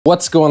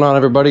What's going on,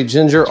 everybody?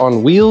 Ginger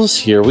on Wheels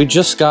here. We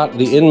just got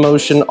the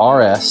Inmotion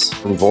RS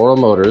from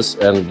VoroMotors,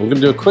 and we're gonna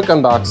do a quick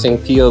unboxing,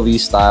 POV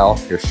style.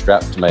 You're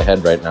strapped to my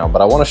head right now,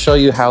 but I wanna show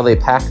you how they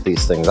pack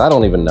these things. I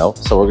don't even know,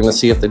 so we're gonna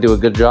see if they do a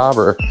good job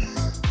or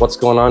what's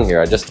going on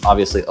here. I just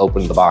obviously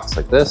opened the box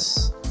like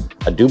this.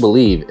 I do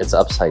believe it's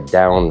upside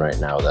down right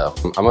now though.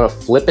 I'm gonna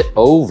flip it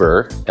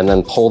over and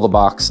then pull the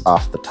box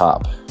off the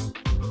top,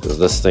 because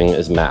this thing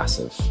is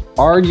massive.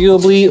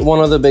 Arguably one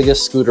of the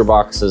biggest scooter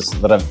boxes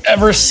that I've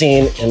ever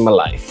seen in my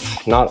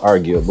life. Not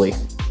arguably,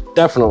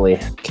 definitely.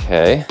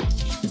 Okay,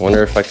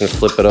 wonder if I can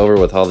flip it over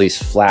with all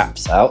these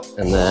flaps out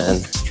and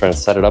then try and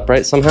set it up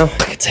right somehow.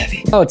 It's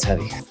heavy. Oh, it's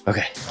heavy.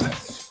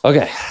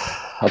 Okay,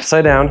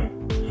 upside down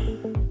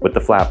with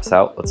the flaps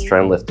out. Let's try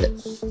and lift it.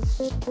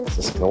 Is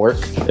this gonna work?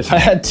 If I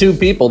had two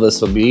people,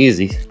 this would be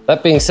easy.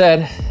 That being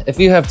said, if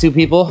you have two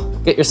people,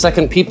 get your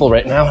second people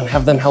right now and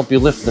have them help you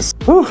lift this.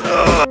 Whew.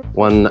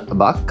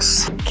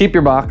 $1. Keep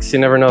your box. You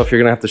never know if you're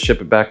gonna have to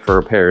ship it back for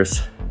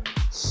repairs.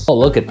 Oh,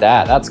 look at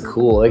that. That's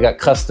cool. They got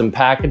custom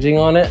packaging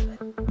on it.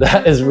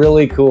 That is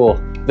really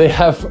cool. They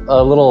have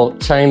a little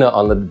China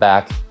on the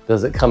back.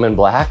 Does it come in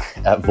black?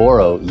 At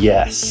Voro,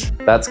 yes.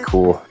 That's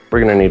cool. We're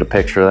gonna need a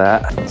picture of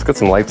that. Let's get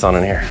some lights on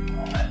in here.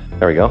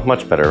 There we go,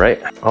 much better, right?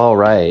 All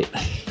right,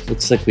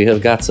 looks like we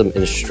have got some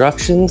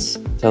instructions.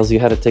 Tells you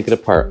how to take it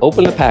apart.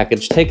 Open the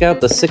package, take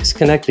out the 6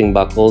 connecting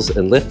buckles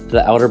and lift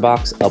the outer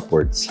box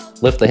upwards.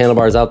 Lift the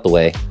handlebars out the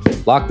way,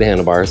 lock the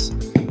handlebars,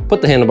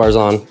 put the handlebars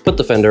on, put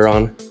the fender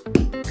on,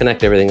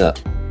 connect everything up.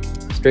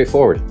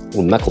 Straightforward.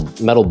 Little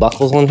metal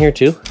buckles on here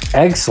too.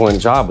 Excellent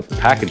job with the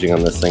packaging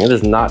on this thing. It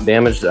is not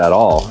damaged at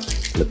all.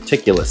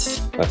 Meticulous.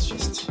 That's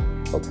just,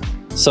 okay.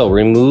 So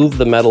remove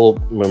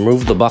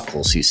the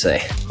buckles, you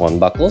say. 1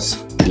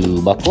 buckles,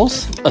 2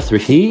 buckles,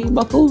 3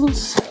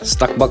 buckles,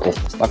 stuck buckle.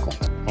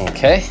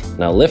 Okay,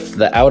 now lift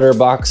the outer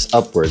box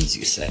upwards,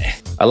 you say.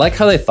 I like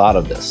how they thought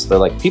of this. They're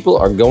like, people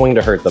are going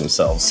to hurt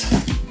themselves.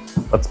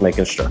 Let's make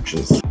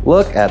instructions.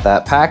 Look at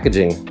that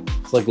packaging.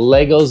 It's like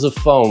Legos of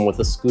foam with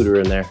a scooter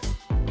in there.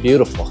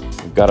 Beautiful.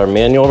 We've got our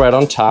manual right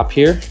on top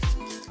here.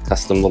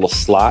 Custom little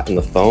slot in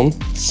the foam.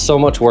 So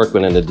much work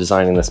went into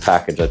designing this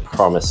package, I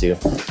promise you.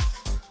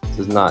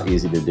 This is not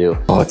easy to do.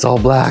 Oh, it's all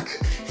black.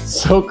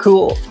 So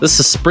cool. This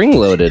is spring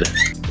loaded.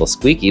 A little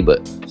squeaky,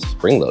 but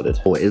spring loaded.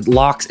 Oh, it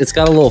locks. It's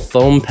got a little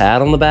foam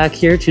pad on the back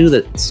here too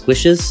that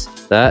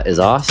squishes. That is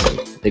awesome.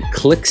 It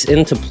clicks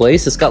into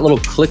place. It's got little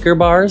clicker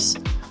bars.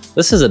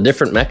 This is a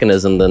different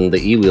mechanism than the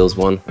e-wheels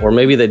one, or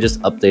maybe they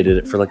just updated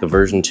it for like a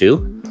version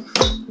 2.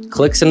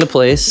 Clicks into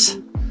place.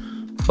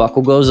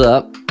 Buckle goes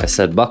up. I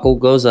said buckle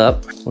goes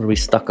up. What are we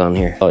stuck on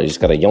here? Oh, you just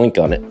got a yoink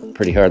on it.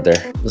 Pretty hard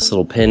there. This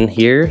little pin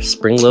here,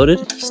 spring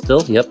loaded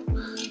still, yep.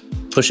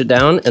 Push it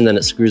down and then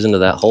it screws into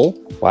that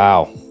hole.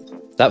 Wow.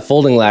 That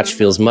folding latch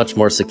feels much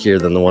more secure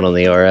than the one on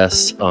the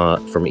RS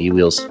from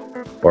e-wheels,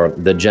 or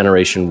the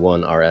Generation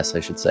 1 RS, I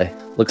should say.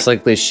 Looks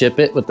like they ship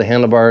it with the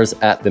handlebars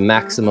at the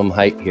maximum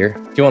height here.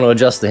 If you want to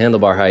adjust the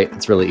handlebar height,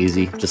 it's really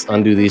easy. Just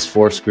undo these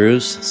 4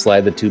 screws,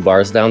 slide the 2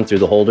 bars down through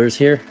the holders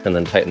here, and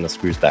then tighten the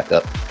screws back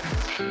up.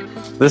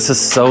 This is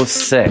so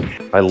sick.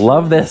 I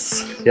love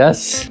this.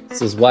 Yes,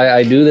 this is why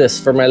I do this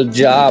for my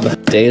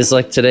job. Days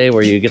like today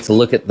where you get to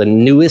look at the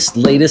newest,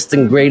 latest,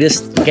 and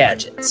greatest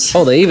gadgets.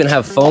 Oh, they even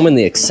have foam in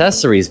the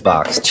accessories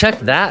box. Check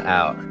that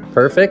out.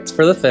 Perfect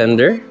for the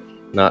fender.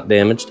 Not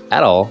damaged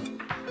at all.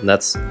 And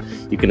that's,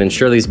 you can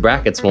ensure these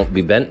brackets won't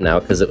be bent now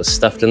because it was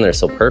stuffed in there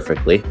so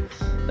perfectly.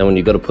 And when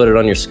you go to put it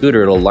on your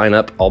scooter, it'll line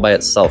up all by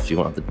itself. You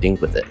won't have to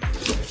dink with it.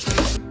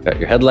 Got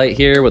your headlight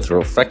here with a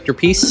reflector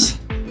piece.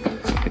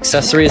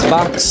 Accessories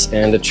box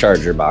and a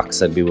charger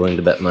box. I'd be willing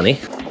to bet money.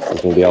 There's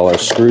gonna be all our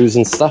screws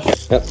and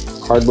stuff. Yep,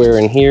 hardware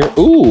in here.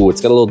 Ooh,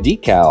 it's got a little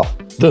decal.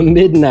 The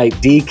Midnight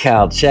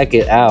decal, check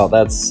it out.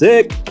 That's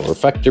sick.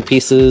 Reflector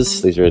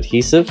pieces, these are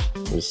adhesive.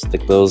 Just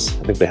stick those.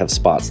 I think they have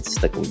spots to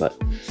stick them, but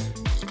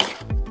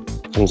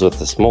comes with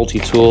this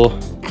multi-tool.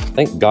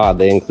 Thank God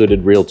they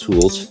included real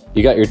tools.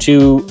 You got your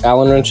 2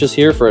 Allen wrenches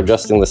here for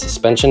adjusting the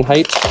suspension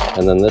height,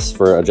 and then this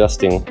for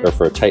adjusting or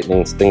for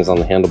tightening things on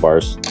the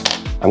handlebars.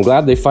 I'm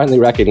glad they finally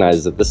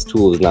recognized that this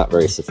tool is not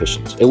very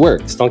sufficient. It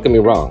works, don't get me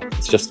wrong.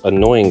 It's just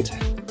annoying to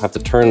have to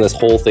turn this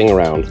whole thing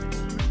around.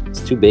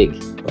 It's too big,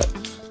 but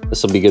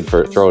this will be good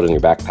for throw it in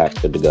your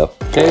backpack, good to go.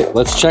 Okay,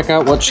 let's check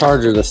out what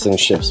charger this thing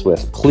ships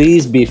with.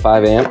 Please be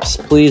 5 amps,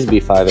 please be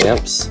 5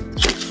 amps.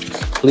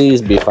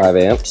 Please be 5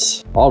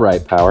 amps. All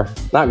right, power.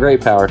 Not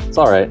great power, it's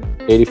all right.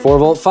 84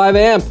 volt, 5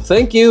 amp,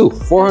 thank you.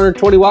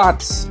 420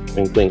 watts,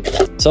 wink, wink.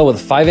 So with a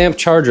 5 amp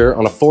charger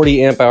on a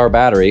 40 amp hour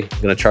battery,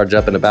 I'm gonna charge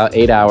up in about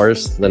 8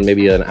 hours, then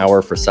maybe an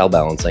hour for cell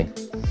balancing.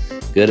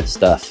 Good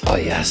stuff. Oh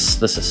yes,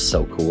 this is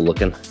so cool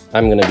looking.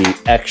 I'm gonna be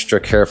extra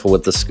careful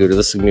with the scooter.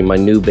 This is gonna be my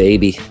new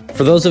baby.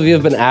 For those of you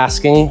who've been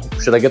asking,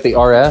 should I get the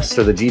RS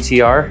or the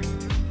GTR?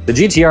 The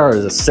GTR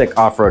is a sick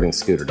off-roading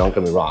scooter, don't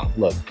get me wrong.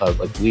 Look,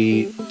 like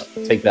we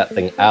take that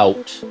thing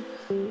out,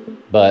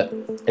 but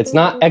it's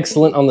not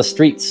excellent on the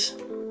streets.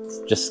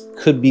 It just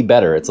could be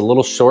better. It's a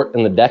little short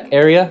in the deck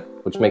area,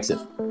 which makes it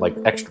like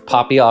extra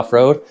poppy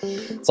off-road.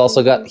 It's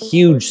also got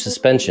huge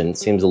suspension.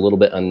 Seems a little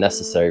bit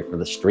unnecessary for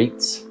the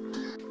streets.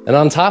 And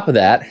on top of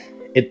that,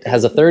 it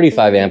has a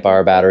 35 amp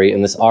hour battery,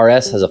 and this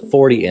RS has a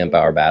 40 amp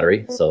hour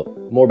battery, so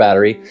more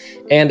battery,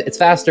 and it's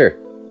faster.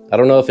 I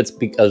don't know if it's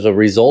as a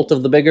result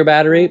of the bigger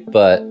battery,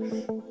 but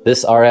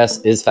this RS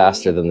is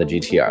faster than the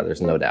GTR,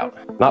 there's no doubt.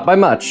 Not by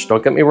much,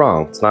 don't get me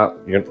wrong. It's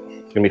gonna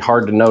be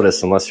hard to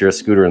notice unless you're a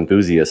scooter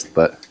enthusiast,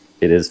 but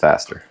it is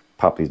faster.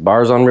 Pop these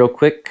bars on real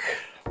quick.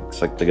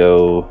 Looks like they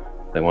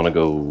wanna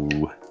go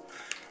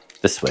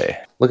this way.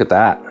 Look at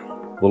that,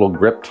 little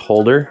gripped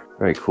holder.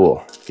 Very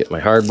cool. Get my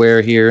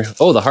hardware here.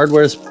 Oh, the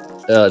hardware's,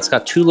 it's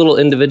got 2 little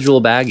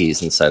individual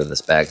baggies inside of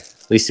this bag.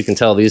 At least you can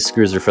tell these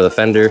screws are for the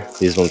fender.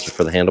 These ones are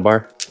for the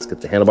handlebar. Let's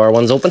get the handlebar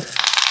ones open.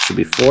 Should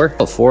be 4.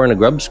 Oh, 4 and a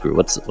grub screw.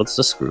 What's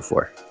this screw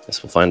for?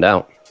 Guess we'll find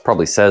out.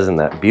 Probably says in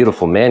that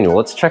beautiful manual.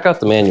 Let's check out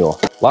the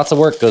manual. Lots of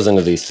work goes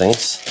into these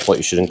things. What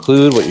you should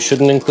include, what you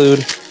shouldn't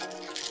include.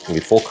 Maybe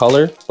full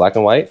color, black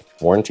and white,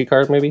 warranty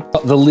card maybe.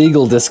 Oh, the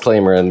legal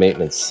disclaimer and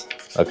maintenance.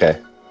 Okay,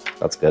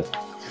 that's good.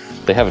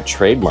 They have a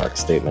trademark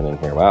statement in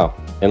here, wow.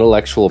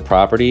 Intellectual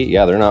property,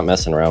 yeah, they're not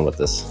messing around with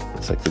this.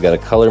 Looks like we got a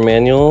color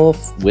manual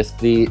with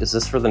the, is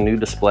this for the new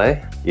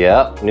display?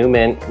 Yeah, new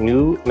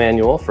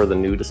manual for the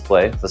new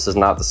display. This is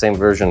not the same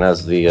version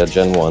as the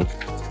Gen 1.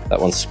 That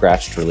one's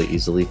scratched really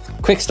easily.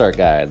 Quick start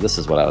guide, this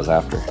is what I was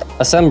after.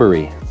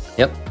 Assembly,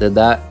 yep, did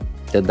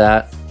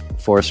that.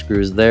 4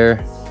 screws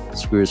there,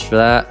 screws for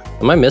that.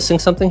 Am I missing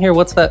something here?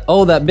 What's that?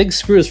 Oh, that big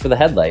screw is for the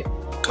headlight.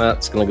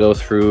 That's gonna go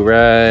through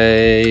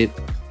right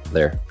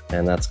there.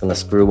 And that's gonna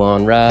screw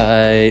on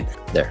right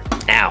there.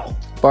 Ow!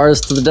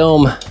 Bars to the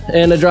dome,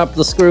 and I dropped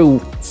the screw.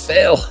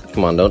 Fail.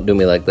 Come on, don't do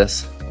me like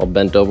this. All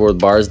bent over with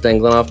bars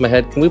dangling off my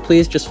head. Can we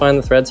please just find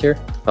the threads here?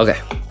 Okay,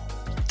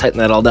 tighten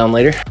that all down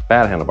later.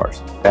 Bad handlebars,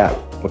 bad.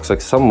 Looks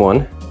like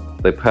someone,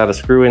 they had a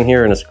screw in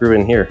here and a screw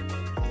in here.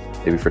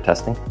 Maybe for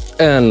testing.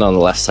 And on the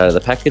left side of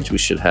the package, we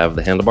should have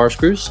the handlebar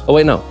screws. Oh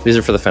wait, no, these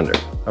are for the fender.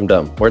 I'm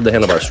dumb. Where'd the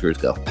handlebar screws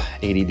go?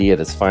 ADD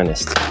at its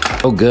finest.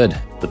 Oh good.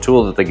 The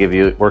tool that they give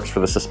you works for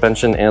the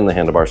suspension and the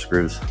handlebar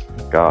screws.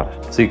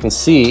 God. So you can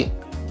see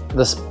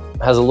this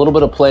has a little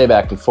bit of play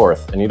back and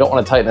forth, and you don't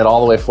want to tighten it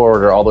all the way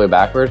forward or all the way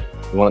backward.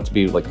 You want it to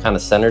be like kind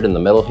of centered in the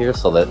middle here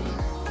so that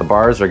the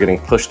bars are getting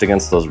pushed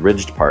against those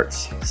ridged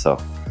parts. So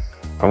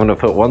I'm gonna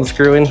put 1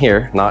 screw in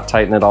here, not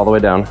tighten it all the way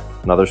down.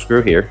 Another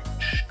screw here.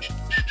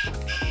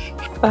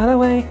 By the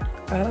way,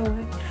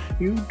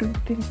 you do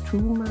things to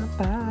my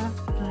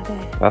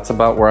body. That's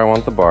about where I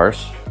want the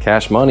bars.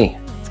 Cash money.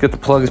 Let's get the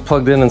plugs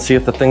plugged in and see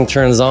if the thing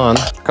turns on.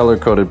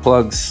 Color-coded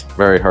plugs,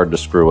 very hard to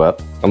screw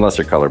up, unless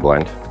you're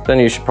colorblind. Then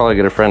you should probably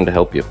get a friend to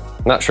help you.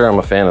 Not sure I'm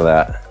a fan of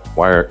that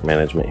wire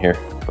management here,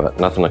 but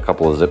nothing a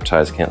couple of zip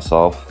ties can't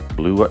solve.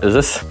 Blue, is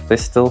this, they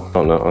still?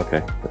 Oh no,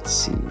 okay. Let's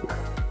see.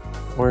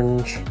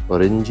 Orange.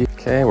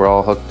 Okay, we're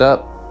all hooked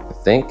up, I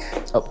think.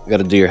 Oh, you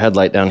gotta do your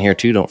headlight down here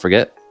too, don't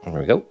forget. There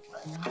we go.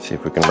 See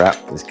if we can wrap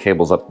these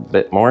cables up a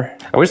bit more.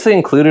 I wish they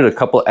included a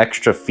couple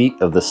extra feet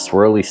of this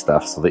swirly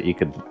stuff so that you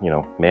could, you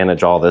know,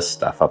 manage all this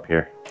stuff up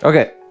here.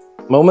 Okay,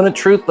 moment of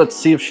truth. Let's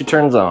see if she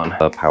turns on.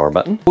 The power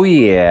button. Oh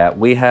yeah,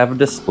 we have a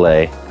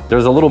display.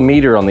 There's a little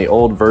meter on the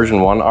old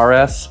version 1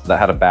 RS that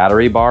had a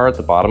battery bar at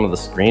the bottom of the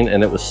screen,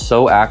 and it was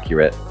so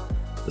accurate.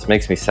 This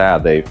makes me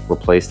sad they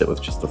replaced it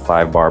with just a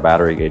 5-bar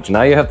battery gauge.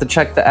 Now you have to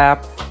check the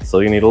app,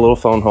 so you need a little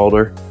phone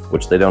holder,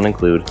 which they don't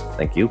include.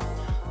 Thank you.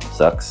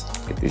 Sucks.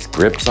 Get these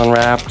grips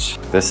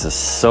unwrapped. This is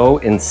so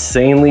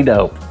insanely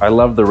dope. I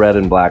love the red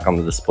and black on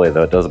the display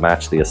though. It does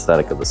match the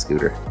aesthetic of the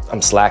scooter.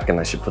 I'm slacking,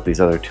 I should put these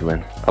other 2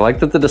 in. I like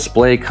that the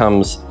display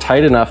comes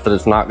tight enough that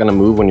it's not gonna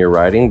move when you're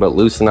riding, but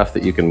loose enough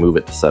that you can move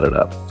it to set it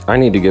up. I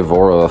need to give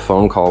Voro a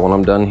phone call when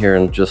I'm done here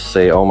and just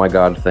say, oh my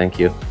God, thank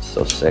you.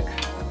 So sick.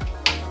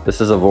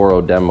 This is a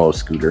Voro demo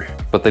scooter,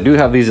 but they do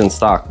have these in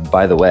stock,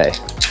 by the way.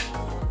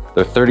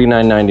 They're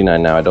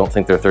 $39.99 now. I don't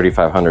think they're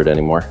 $3,500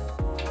 anymore.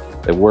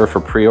 They were for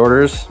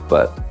pre-orders,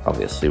 but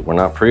obviously we're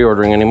not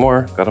pre-ordering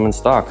anymore. Got them in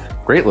stock.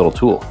 Great little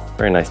tool.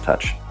 Very nice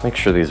touch. Make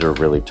sure these are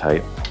really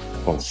tight.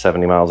 Going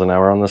 70 miles an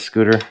hour on this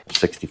scooter.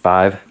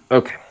 65.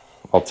 Okay,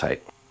 all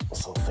tight.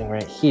 This little thing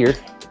right here.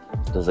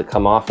 Does it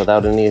come off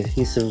without any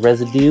adhesive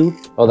residue?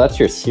 Oh, that's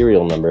your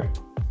serial number.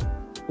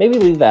 Maybe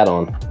leave that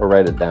on or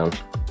write it down.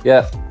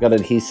 Yeah, got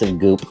adhesive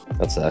goop.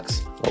 That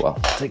sucks. Oh well.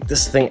 Take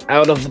this thing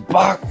out of the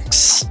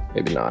box.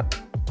 Maybe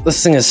not.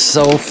 This thing is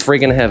so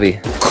freaking heavy.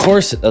 Of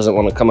course it doesn't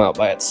want to come out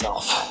by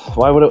itself.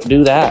 Why would it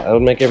do that? That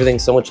would make everything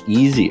so much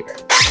easier.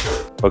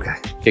 Okay,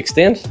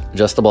 kickstand,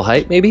 adjustable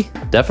height maybe?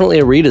 Definitely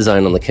a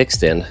redesign on the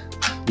kickstand.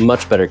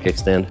 Much better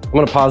kickstand. I'm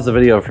gonna pause the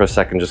video for a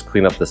second, just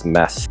clean up this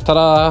mess.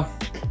 Ta-da!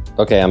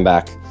 Okay, I'm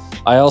back.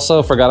 I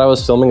also forgot I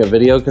was filming a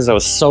video because I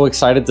was so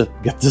excited to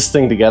get this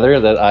thing together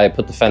that I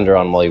put the fender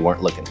on while you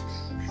weren't looking.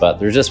 But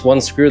there's just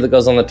 1 screw that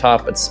goes on the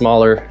top, it's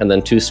smaller, and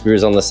then 2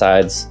 screws on the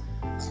sides.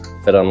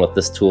 Fit on with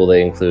this tool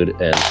they include,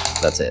 and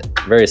that's it.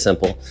 Very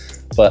simple.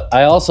 But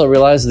I also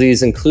realized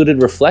these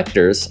included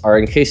reflectors are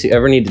in case you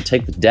ever need to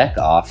take the deck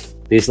off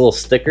these little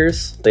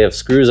stickers, they have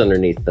screws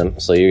underneath them,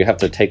 so you have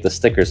to take the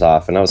stickers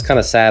off. And I was kind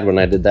of sad when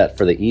I did that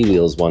for the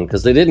e-wheels one,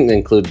 because they didn't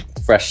include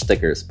fresh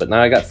stickers, but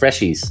now I got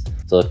freshies.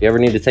 So if you ever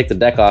need to take the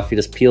deck off, you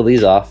just peel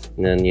these off,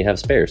 and then you have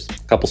spares.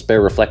 A couple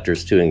spare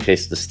reflectors too, in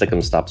case the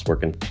stickum stops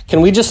working.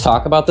 Can we just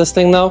talk about this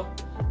thing though?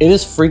 It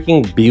is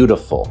freaking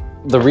beautiful.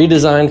 The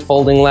redesigned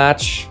folding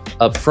latch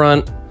up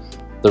front,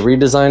 the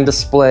redesigned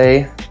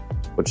display,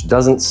 which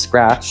doesn't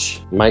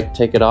scratch. Might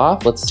take it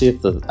off. Let's see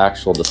if the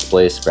actual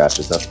display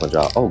scratches. That's my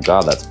job. Oh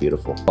God, that's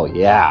beautiful. Oh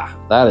yeah,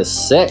 that is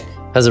sick.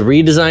 Has a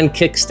redesigned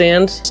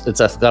kickstand.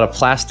 It's got a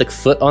plastic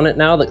foot on it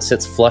now that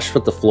sits flush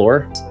with the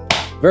floor.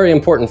 Very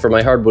important for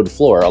my hardwood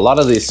floor. A lot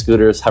of these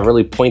scooters have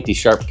really pointy,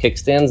 sharp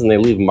kickstands and they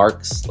leave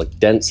marks, like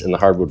dents in the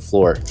hardwood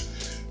floor.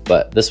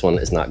 But this one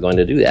is not going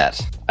to do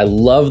that. I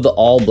love the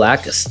all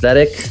black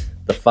aesthetic.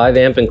 The 5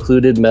 amp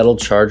included metal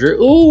charger.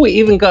 Ooh, we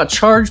even got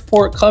charge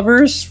port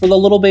covers for the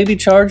little baby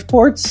charge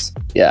ports.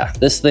 Yeah,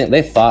 this thing,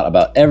 they thought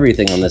about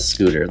everything on this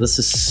scooter. This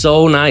is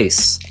so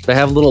nice. They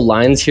have little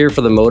lines here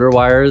for the motor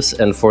wires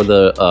and for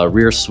the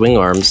rear swing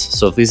arms.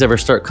 So if these ever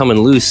start coming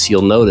loose,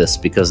 you'll notice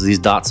because these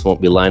dots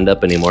won't be lined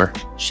up anymore.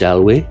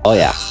 Shall we? Oh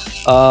yeah,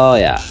 oh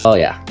yeah, oh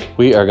yeah.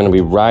 We are gonna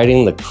be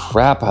riding the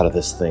crap out of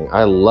this thing.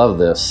 I love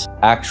this.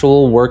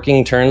 Actual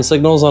working turn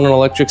signals on an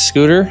electric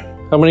scooter.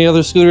 How many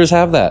other scooters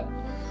have that?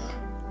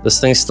 This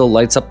thing still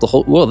lights up the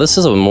whole, whoa, this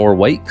is a more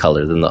white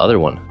color than the other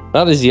one.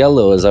 Not as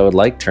yellow as I would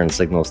like turn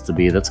signals to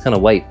be. That's kind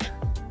of white,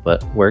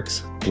 but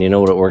works. And you know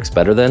what it works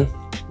better than?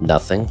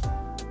 Nothing.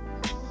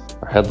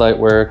 Our headlight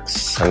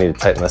works. I need to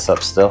tighten this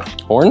up still.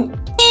 Horn?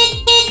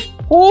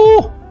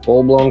 Oh,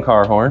 full-blown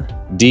car horn.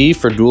 D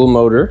for dual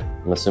motor.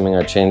 I'm assuming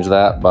I changed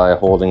that by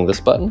holding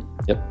this button.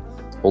 Yep.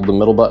 Hold the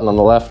middle button on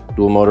the left,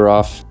 dual motor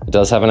off. It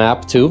does have an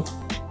app too.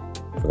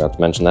 Forgot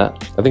to mention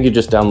that. I think you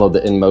just download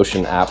the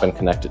Inmotion app and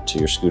connect it to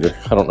your scooter.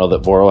 I don't know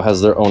that Voro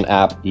has their own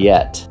app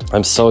yet.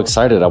 I'm so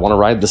excited. I want to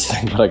ride this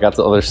thing, but I got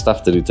the other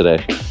stuff to do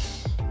today.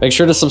 Make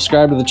sure to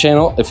subscribe to the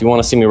channel if you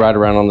want to see me ride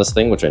around on this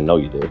thing, which I know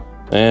you do.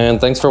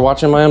 And thanks for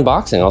watching my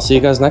unboxing. I'll see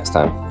you guys next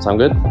time. Sound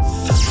good?